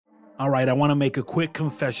All right, I want to make a quick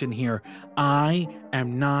confession here. I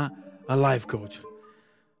am not a life coach.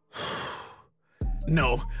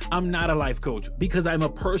 No, I'm not a life coach because I'm a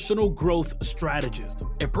personal growth strategist.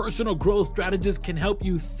 A personal growth strategist can help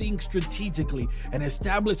you think strategically and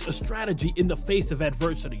establish a strategy in the face of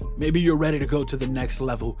adversity. Maybe you're ready to go to the next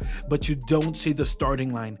level, but you don't see the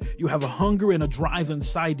starting line. You have a hunger and a drive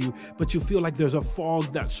inside you, but you feel like there's a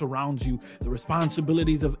fog that surrounds you. The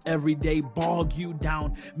responsibilities of every day bog you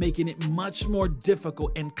down, making it much more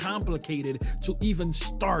difficult and complicated to even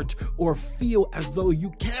start or feel as though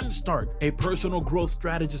you can start. A personal growth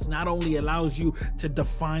strategist not only allows you to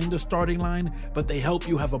define the starting line, but they help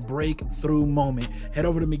you have a breakthrough moment. Head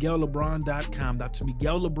over to MiguelLeBron.com. That's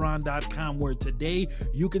MiguelLeBron.com, where today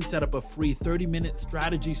you can set up a free 30-minute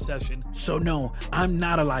strategy session. So no, I'm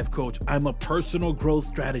not a life coach. I'm a personal growth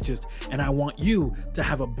strategist, and I want you to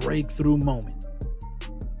have a breakthrough moment.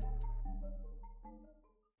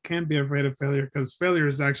 Can't be afraid of failure because failure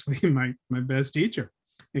is actually my best teacher.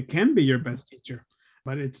 It can be your best teacher,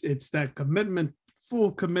 but it's that commitment,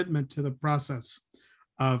 full commitment to the process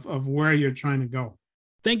of where you're trying to go.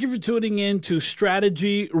 Thank you for tuning in to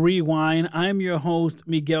Strategy Rewind. I'm your host,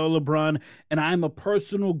 Miguel Lebron, and I'm a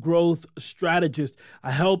personal growth strategist.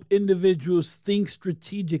 I help individuals think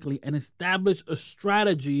strategically and establish a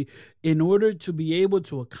strategy in order to be able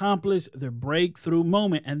to accomplish their breakthrough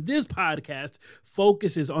moment. And this podcast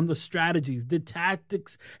focuses on the strategies, the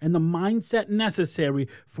tactics, and the mindset necessary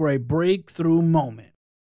for a breakthrough moment.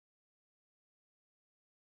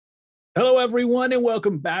 Hello, everyone, and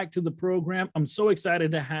welcome back to the program. I'm so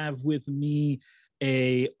excited to have with me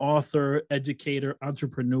a author, educator,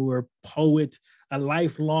 entrepreneur, poet, a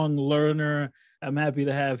lifelong learner. I'm happy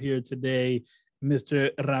to have here today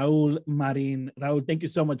Mr. Raul Marin. Raul, thank you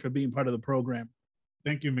so much for being part of the program.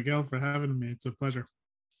 Thank you, Miguel, for having me. It's a pleasure.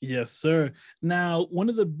 Yes, sir. Now, one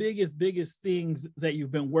of the biggest things that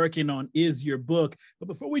you've been working on is your book. But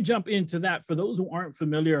before we jump into that, for those who aren't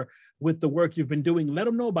familiar with the work you've been doing, let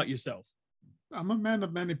them know about yourself. I'm a man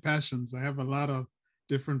of many passions. I have a lot of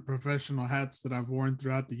different professional hats that I've worn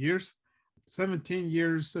throughout the years. 17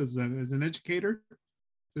 years as an educator,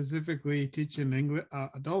 specifically teaching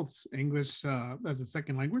adults English as a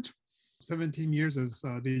second language. 17 years as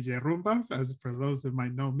DJ Rumba, as for those that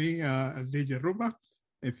might know me as DJ Rumba.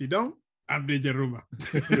 If you don't, I'm DJ Rumba.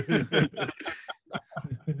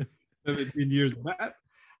 17 years of that.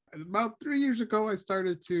 About 3 years ago, I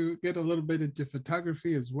started to get a little bit into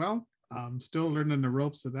photography as well. I'm still learning the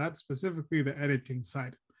ropes of that, specifically the editing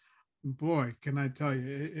side. Boy, can I tell you,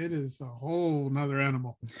 it is a whole nother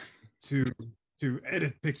animal to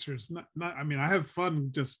edit pictures. I mean, I have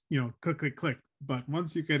fun just, click. But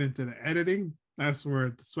once you get into the editing, that's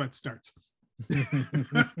where the sweat starts.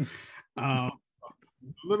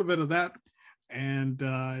 A little bit of that, and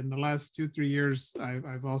in the last 2-3 years,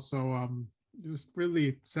 I've also just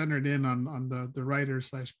really centered in on the writer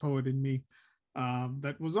 / poet in me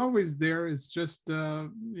that was always there. It's just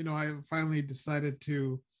I finally decided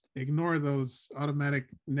to ignore those automatic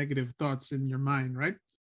negative thoughts in your mind, right?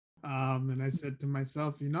 And I said to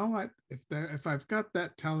myself, you know what? If I've got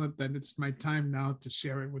that talent, then it's my time now to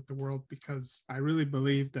share it with the world, because I really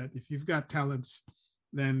believe that if you've got talents,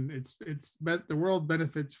 then it's best the world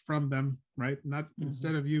benefits from them, right? Not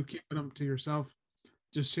instead of you keeping them to yourself,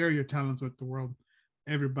 just share your talents with the world.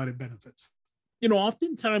 Everybody benefits.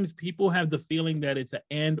 Oftentimes people have the feeling that it's an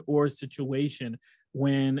and or situation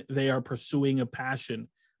when they are pursuing a passion.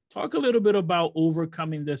 Talk a little bit about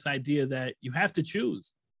overcoming this idea that you have to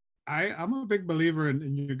choose. I'm a big believer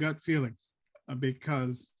in your gut feeling,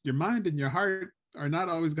 because your mind and your heart are not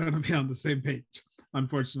always going to be on the same page,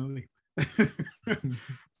 unfortunately.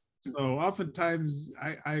 So oftentimes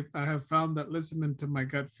I have found that listening to my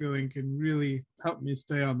gut feeling can really help me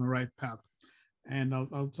stay on the right path. And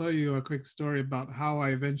I'll tell you a quick story about how I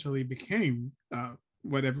eventually became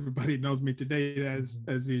what everybody knows me today as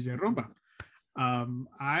DJ Rumba.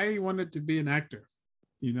 I wanted to be an actor.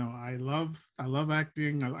 I love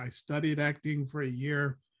acting. I studied acting for a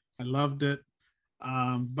year. I loved it.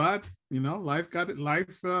 But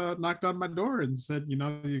life knocked on my door and said,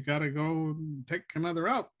 you got to go take another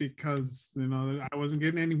route, because I wasn't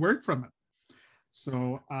getting any word from it.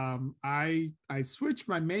 So I switched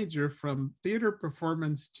my major from theater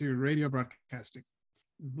performance to radio broadcasting.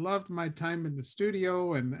 Loved my time in the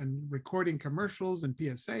studio and recording commercials and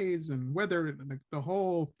PSAs and weather and the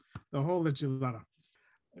whole enchilada.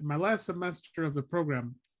 In my last semester of the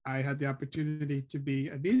program, I had the opportunity to be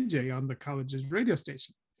a DJ on the college's radio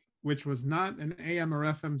station, which was not an AM or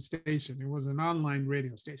FM station. It was an online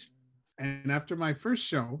radio station. And after my first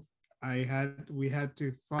show, we had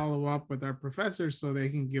to follow up with our professors so they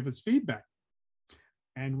can give us feedback.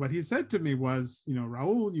 And what he said to me was,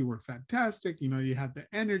 Raul, you were fantastic. You had the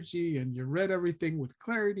energy and you read everything with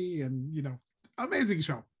clarity and, amazing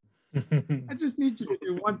show. I just need you to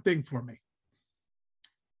do one thing for me.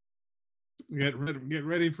 Get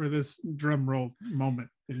ready for this drum roll moment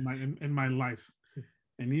in my life.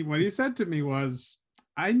 And what he said to me was,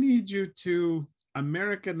 I need you to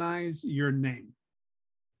Americanize your name.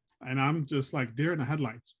 And I'm just like deer in the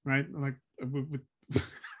headlights, right? Like,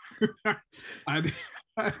 I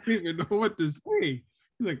don't even know what to say.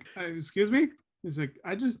 He's like, excuse me? He's like,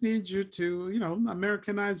 I just need you to,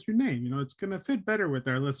 Americanize your name. It's going to fit better with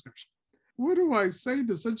our listeners. What do I say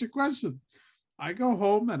to such a question? I go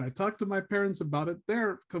home and I talk to my parents about it.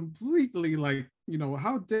 They're completely like,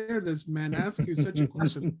 how dare this man ask you such a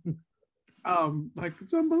question? Like,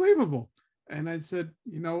 it's unbelievable. And I said,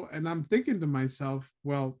 and I'm thinking to myself,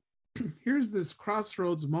 well, here's this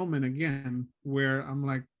crossroads moment again where I'm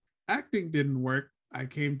like, acting didn't work. I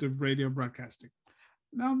came to radio broadcasting.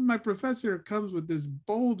 Now my professor comes with this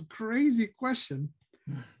bold, crazy question.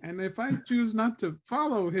 And if I choose not to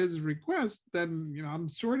follow his request, then, I'm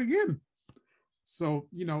short again. So,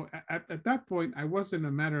 at that point, I wasn't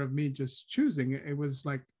a matter of me just choosing. It was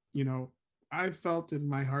like, I felt in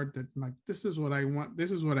my heart that like, this is what I want.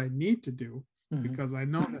 This is what I need to do, because I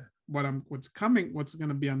know that what's going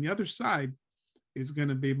to be on the other side is going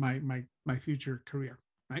to be my future career.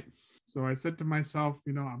 Right. So I said to myself,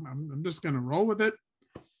 I'm just going to roll with it.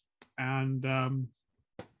 And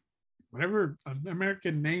whatever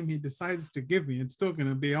American name he decides to give me, it's still going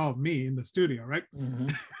to be all me in the studio. Right.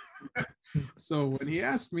 So when he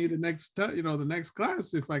asked me the next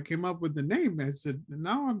class if I came up with the name, I said,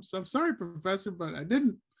 no, I'm sorry, professor, but I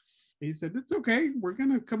didn't. He said, it's okay. We're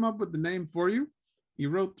going to come up with the name for you. He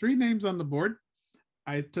wrote 3 names on the board.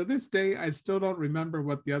 To this day, I still don't remember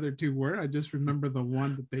what the other 2 were. I just remember the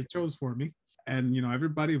one that they chose for me. And,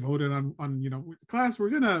 everybody voted on class, we're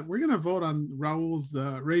going to vote on Raul's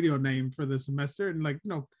radio name for the semester. And like,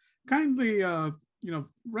 kindly,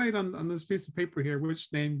 write on this piece of paper here which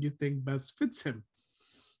name you think best fits him.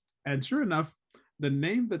 And sure enough, the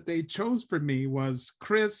name that they chose for me was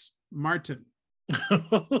Chris Martin.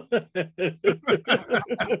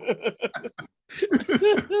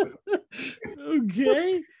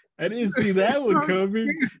 Okay, I didn't see that one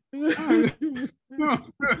coming.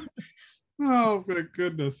 Oh my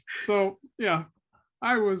goodness. So yeah,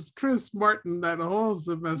 I was Chris Martin that whole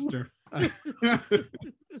semester.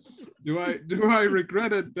 Do I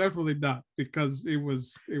regret it? Definitely not, because it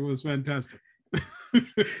was fantastic.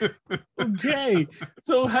 Okay,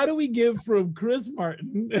 so how do we get from Chris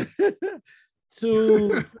Martin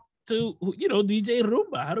to DJ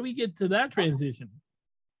Rumba? How do we get to that transition?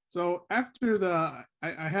 So after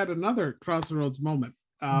I had another crossroads moment.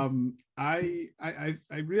 I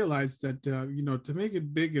realized that to make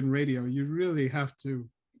it big in radio, you really have to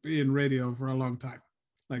be in radio for a long time.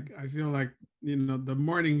 Like, I feel like, the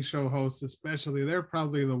morning show hosts, especially, they're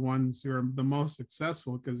probably the ones who are the most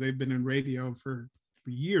successful because they've been in radio for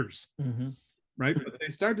years, right? But they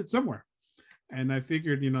started somewhere. And I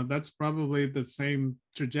figured, that's probably the same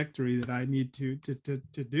trajectory that I need to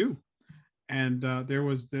do. And there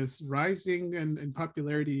was this rising in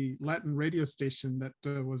popularity Latin radio station that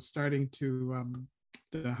was starting to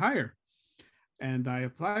hire. And I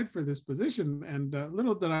applied for this position, and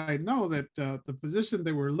little did I know that the position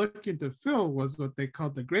they were looking to fill was what they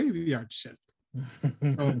called the graveyard shift.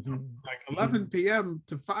 So from like 11 p.m.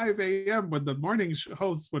 to 5 a.m. when the morning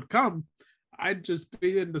hosts would come, I'd just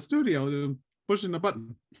be in the studio pushing a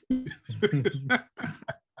button.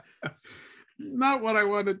 Not what I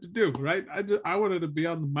wanted to do, right? I wanted to be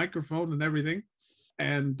on the microphone and everything.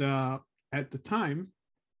 And at the time,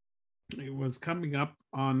 it was coming up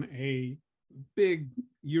on a big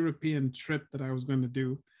European trip that I was going to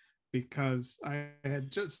do, because I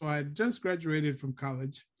had just graduated from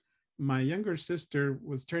college. My younger sister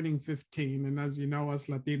was turning 15, and as you know, us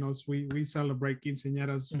Latinos, we celebrate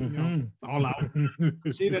quinceañeras, all out.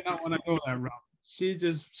 She did not want to go that route.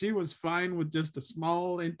 She was fine with just a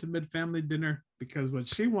small, intimate family dinner, because what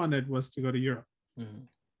she wanted was to go to Europe,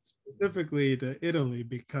 specifically to Italy,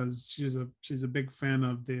 because she's a big fan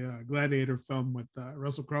of the Gladiator film with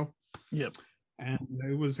Russell Crowe. Yep. And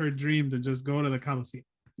it was her dream to just go to the Colosseum.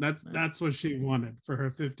 That's what she wanted for her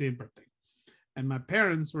 15th birthday. And my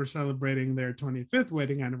parents were celebrating their 25th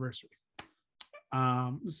wedding anniversary.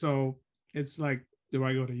 So it's like, do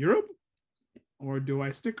I go to Europe, or do I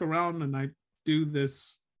stick around and I do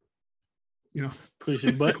this,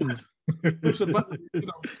 pushing buttons? Push a button,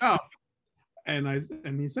 no.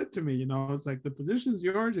 And he said to me, it's like the position's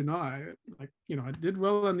yours. I did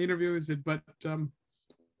well on the interview. He said, but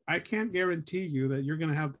I can't guarantee you that you're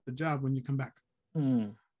going to have the job when you come back.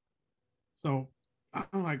 Mm. So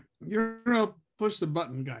I'm like, you're a push the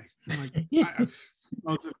button guy. I'm like, I don't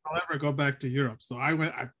know if I'll ever go back to Europe. So I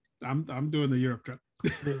went. I'm doing the Europe trip.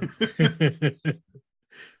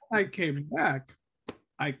 I came back.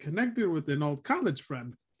 I connected with an old college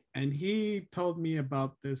friend, and he told me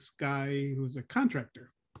about this guy who's a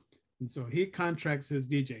contractor. And so he contracts his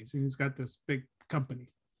DJs, and he's got this big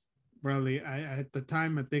company. Probably, at the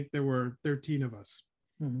time, I think there were 13 of us,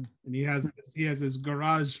 and he has his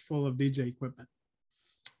garage full of DJ equipment.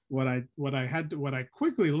 What I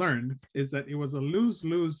quickly learned is that it was a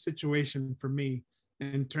lose-lose situation for me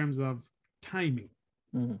in terms of timing.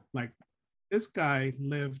 Like, this guy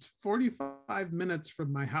lived 45 minutes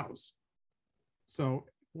from my house. So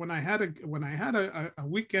when I had a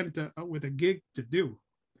weekend with a gig to do,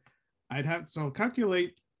 I'd have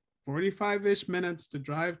calculate 45-ish minutes to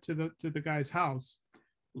drive to the guy's house,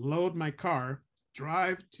 load my car,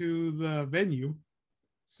 drive to the venue,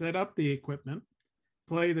 set up the equipment,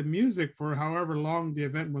 play the music for however long the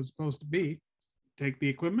event was supposed to be, take the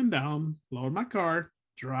equipment down, load my car,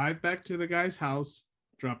 drive back to the guy's house,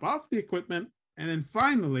 drop off the equipment, and then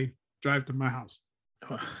finally drive to my house.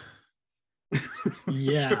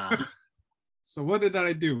 Yeah. So what did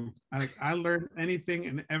I do? I learned anything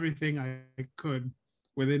and everything I could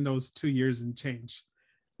within those 2 years and change.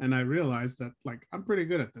 And I realized that, like, I'm pretty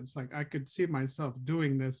good at this. Like, I could see myself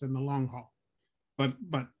doing this in the long haul, but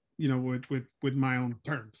with my own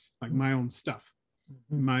terms, like my own stuff,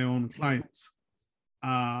 my own clients.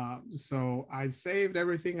 So I saved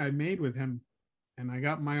everything I made with him, and I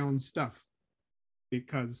got my own stuff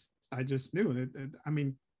because I just knew that. I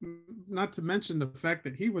mean, not to mention the fact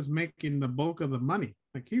that he was making the bulk of the money.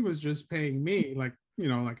 Like, he was just paying me like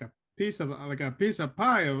a piece of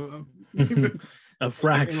pie of a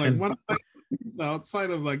fraction, like one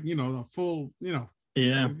outside of like the full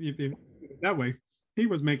yeah. That way he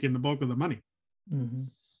was making the bulk of the money.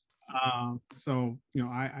 So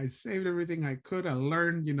I saved everything I could. I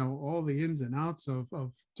learned all the ins and outs of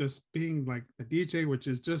just being like a DJ, which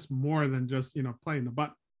is just more than just playing the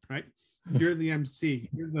button, right? You're the MC.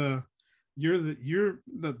 You're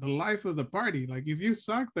the life of the party. Like, if you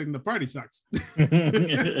suck, then the party sucks.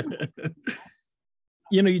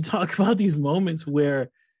 You talk about these moments where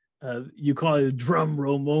you call it drum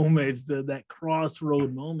roll moments, that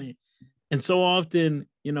crossroad moment. And so often,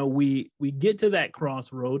 we get to that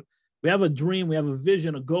crossroad. We have a dream, we have a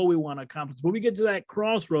vision, a goal we want to accomplish, but we get to that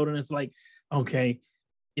crossroad and it's like, okay,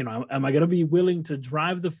 am I going to be willing to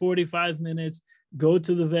drive the 45 minutes, go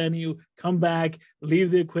to the venue, come back, leave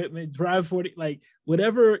the equipment, drive 40, like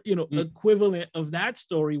whatever, equivalent of that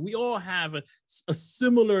story. We all have a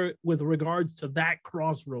similar with regards to that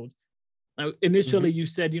crossroad. Now, initially you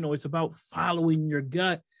said, it's about following your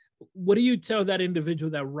gut. What do you tell that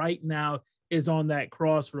individual that right now is on that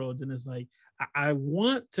crossroads and is like, I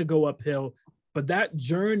want to go uphill, but that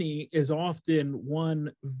journey is often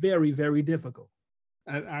one very, very difficult?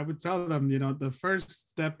 I would tell them, the first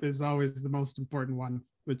step is always the most important one,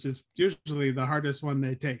 which is usually the hardest one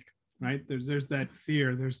they take, right? There's that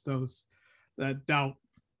fear, there's that doubt,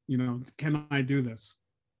 can I do this?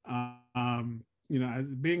 As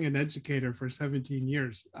being an educator for 17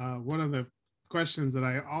 years, one of the questions that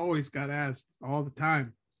I always got asked all the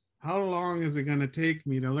time, how long is it going to take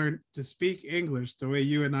me to learn to speak English the way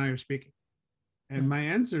you and I are speaking? And my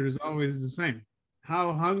answer is always the same.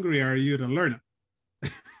 How hungry are you to learn it?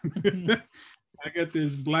 I get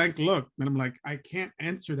this blank look and I'm like, I can't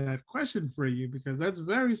answer that question for you because that's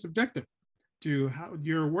very subjective to how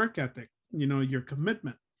your work ethic, your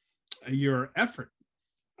commitment, your effort,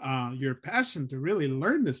 your passion to really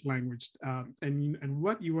learn this language, and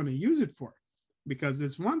what you want to use it for. Because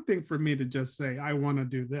it's one thing for me to just say, I want to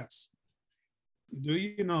do this. Do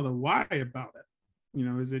you know the why about it?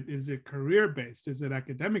 Is it career based? Is it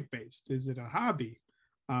academic based? Is it a hobby?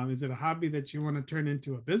 Is it a hobby that you want to turn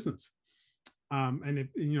into a business? And if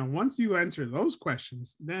once you answer those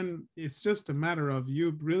questions, then it's just a matter of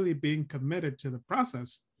you really being committed to the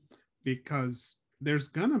process, because there's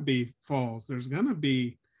gonna be falls, there's gonna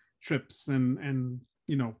be trips, and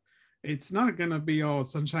it's not gonna be all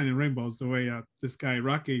sunshine and rainbows the way this guy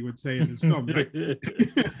Rocky would say in his film, right?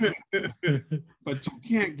 But you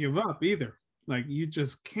can't give up either. Like, you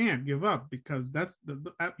just can't give up, because that's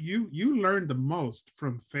you learn the most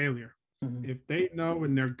from failure. If they know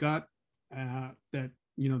in their gut that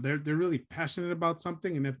they're really passionate about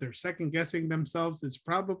something, and if they're second guessing themselves, it's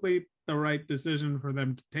probably the right decision for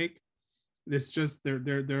them to take. It's just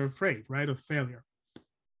they're afraid, right, of failure.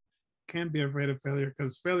 Can't be afraid of failure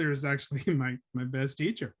because failure is actually my best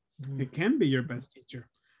teacher. It can be your best teacher,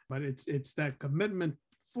 but it's that commitment,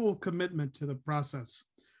 full commitment to the process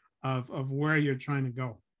of where you're trying to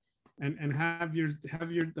go, and have your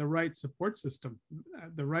the right support system,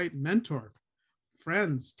 the right mentor,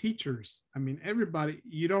 friends, teachers. I mean, everybody.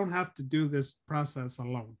 You don't have to do this process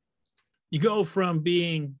alone. You go from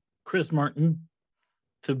being Chris Martin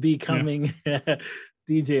to Yeah. becoming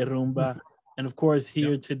DJ Rumba. And of course,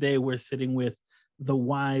 here Yep. today, we're sitting with the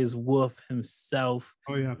wise wolf himself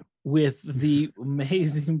Oh yeah. with the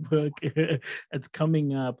amazing book that's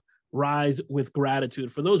coming up, Rise with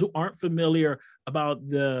Gratitude. For those who aren't familiar about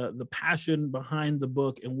the passion behind the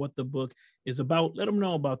book and what the book is about, let them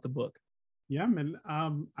know about the book. Yeah, man.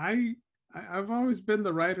 I've always been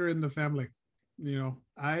the writer in the family. You know,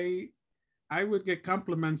 I would get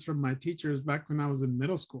compliments from my teachers back when I was in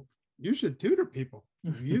middle school. You should tutor people.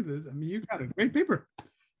 You got a great paper.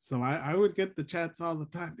 So I would get the chats all the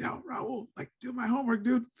time. Yo, Raul, like, do my homework,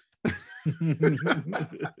 dude.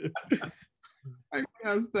 I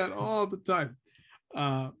ask that all the time.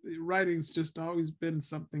 Writing's just always been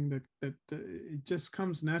something that it just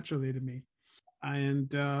comes naturally to me. And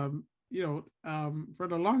for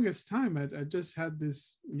the longest time, I just had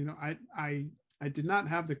this. I did not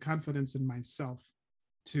have the confidence in myself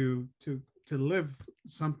to live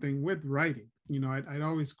something with writing. I'd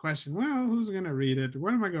always question, well, who's going to read it?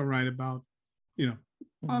 What am I going to write about?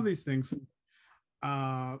 All these things.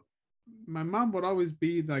 My mom would always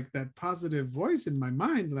be like that positive voice in my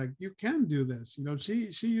mind, like, you can do this.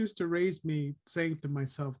 She used to raise me saying to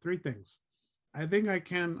myself three things: I think I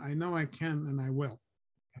can, I know I can, and I will.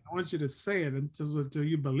 I want you to say it until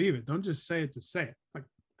you believe it. Don't just say it to say it. Like,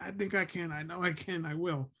 I think I can, I know I can, I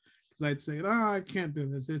will. Because I'd say, oh, I can't do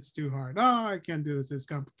this, it's too hard. Oh, I can't do this, it's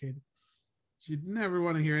complicated. She'd never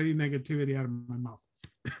want to hear any negativity out of my mouth.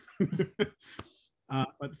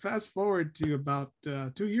 But fast forward to about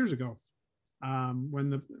 2 years ago, when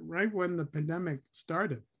the pandemic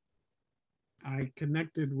started, I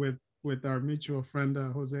connected with our mutual friend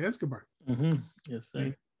Jose Escobar. Mm-hmm. Yes, sir.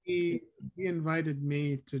 And he invited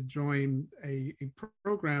me to join a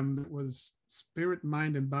program that was spirit,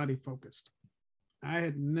 mind, and body focused. I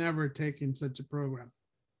had never taken such a program,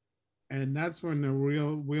 and that's when the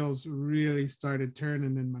real wheels really started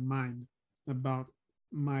turning in my mind about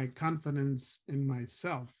my confidence in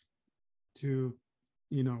myself to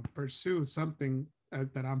pursue something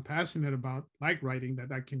that I'm passionate about, like writing,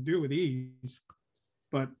 that I can do with ease,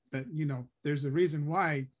 but that there's a reason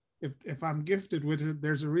why. If I'm gifted with it,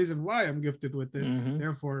 there's a reason why I'm gifted with it. Mm-hmm.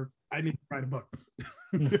 Therefore, I need to write a book.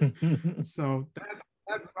 So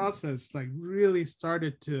that process like really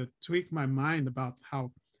started to tweak my mind about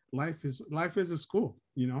how life is a school.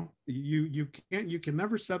 You can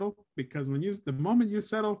never settle, because the moment you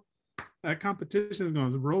settle, that competition is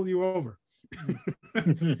going to roll you over.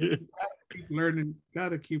 Keep learning,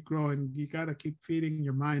 gotta keep growing, you gotta keep feeding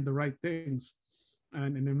your mind the right things.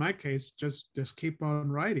 And in my case, just keep on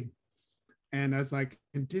writing. And as I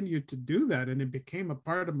continued to do that, and it became a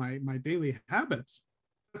part of my daily habits,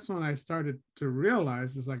 that's when I started to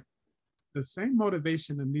realize, is like, the same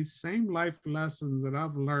motivation and these same life lessons that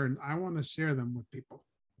I've learned, I want to share them with people.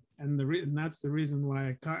 And that's the reason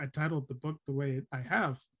why I titled the book the way I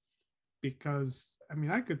have, because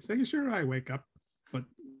I could say, sure, I wake up, but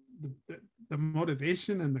the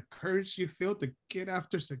motivation and the courage you feel to get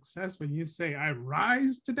after success when you say, I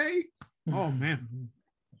rise today, oh man,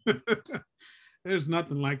 there's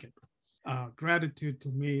nothing like it. Gratitude to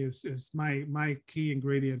me is my key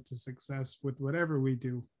ingredient to success with whatever we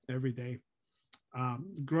do every day.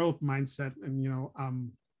 Growth mindset, and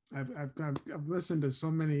I've listened to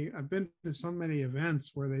so many. I've been to so many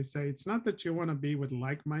events where they say it's not that you want to be with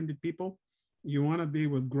like-minded people, you want to be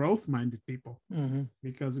with growth-minded people, mm-hmm.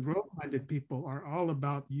 because growth-minded people are all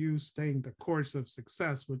about you staying the course of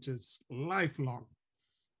success, which is lifelong.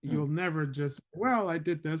 You'll never just, well, I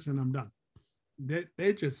did this and I'm done.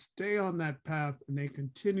 They just stay on that path, and they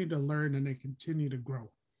continue to learn, and they continue to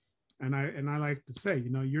grow. And I like to say,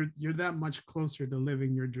 you're that much closer to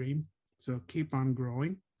living your dream. So keep on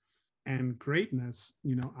growing. And greatness,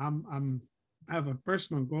 I have a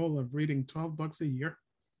personal goal of reading 12 books a year.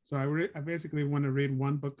 So I basically want to read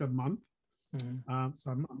one book a month. Mm-hmm. So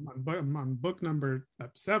I'm on book number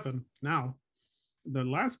 7 now. The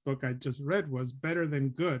last book I just read was Better Than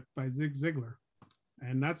Good by Zig Ziglar.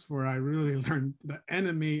 And that's where I really learned the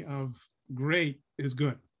enemy of great is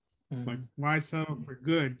good. Mm-hmm. Like, why settle for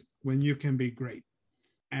good when you can be great?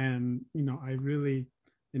 And, I really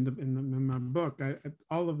in my book,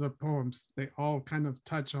 all of the poems, they all kind of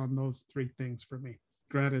touch on those three things for me: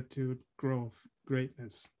 gratitude, growth,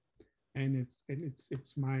 greatness. And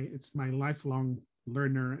it's my lifelong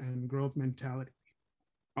learner and growth mentality,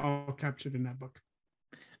 all captured in that book.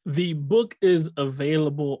 The book is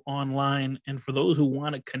available online, and for those who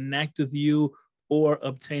want to connect with you or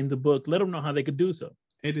obtain the book, let them know how they could do so.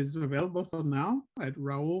 It is available for now at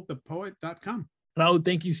raulthepoet.com. Raul,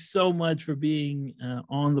 thank you so much for being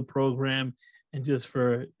on the program and just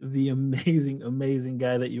for the amazing, amazing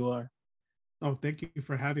guy that you are. Oh, thank you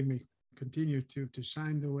for having me. Continue to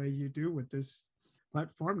shine the way you do with this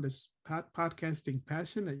platform, this podcasting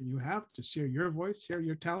passion that you have to share your voice, share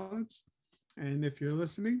your talents. And if you're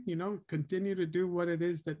listening, continue to do what it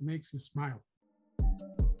is that makes you smile.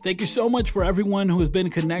 Thank you so much for everyone who has been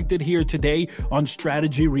connected here today on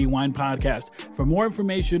Strategy Rewind Podcast. For more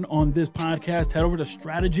information on this podcast, head over to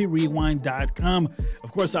strategyrewind.com.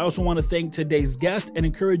 Of course, I also want to thank today's guest and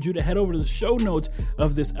encourage you to head over to the show notes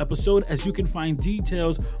of this episode, as you can find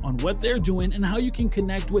details on what they're doing and how you can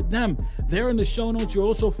connect with them. There in the show notes, you'll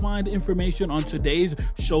also find information on today's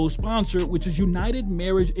show sponsor, which is United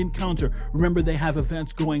Marriage Encounter. Remember, they have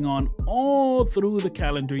events going on all through the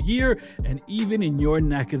calendar year and even in your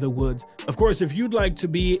neck of the woods. Of course, if you'd like to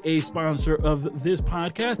be a sponsor of this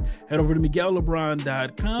podcast, head over to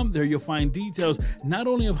miguellebron.com. There you'll find details not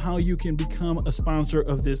only of how you can become a sponsor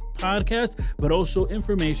of this podcast, but also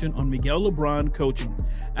information on Miguel LeBron coaching.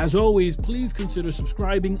 As always, please consider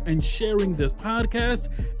subscribing and sharing this podcast.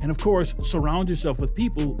 And of course, surround yourself with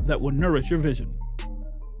people that will nourish your vision.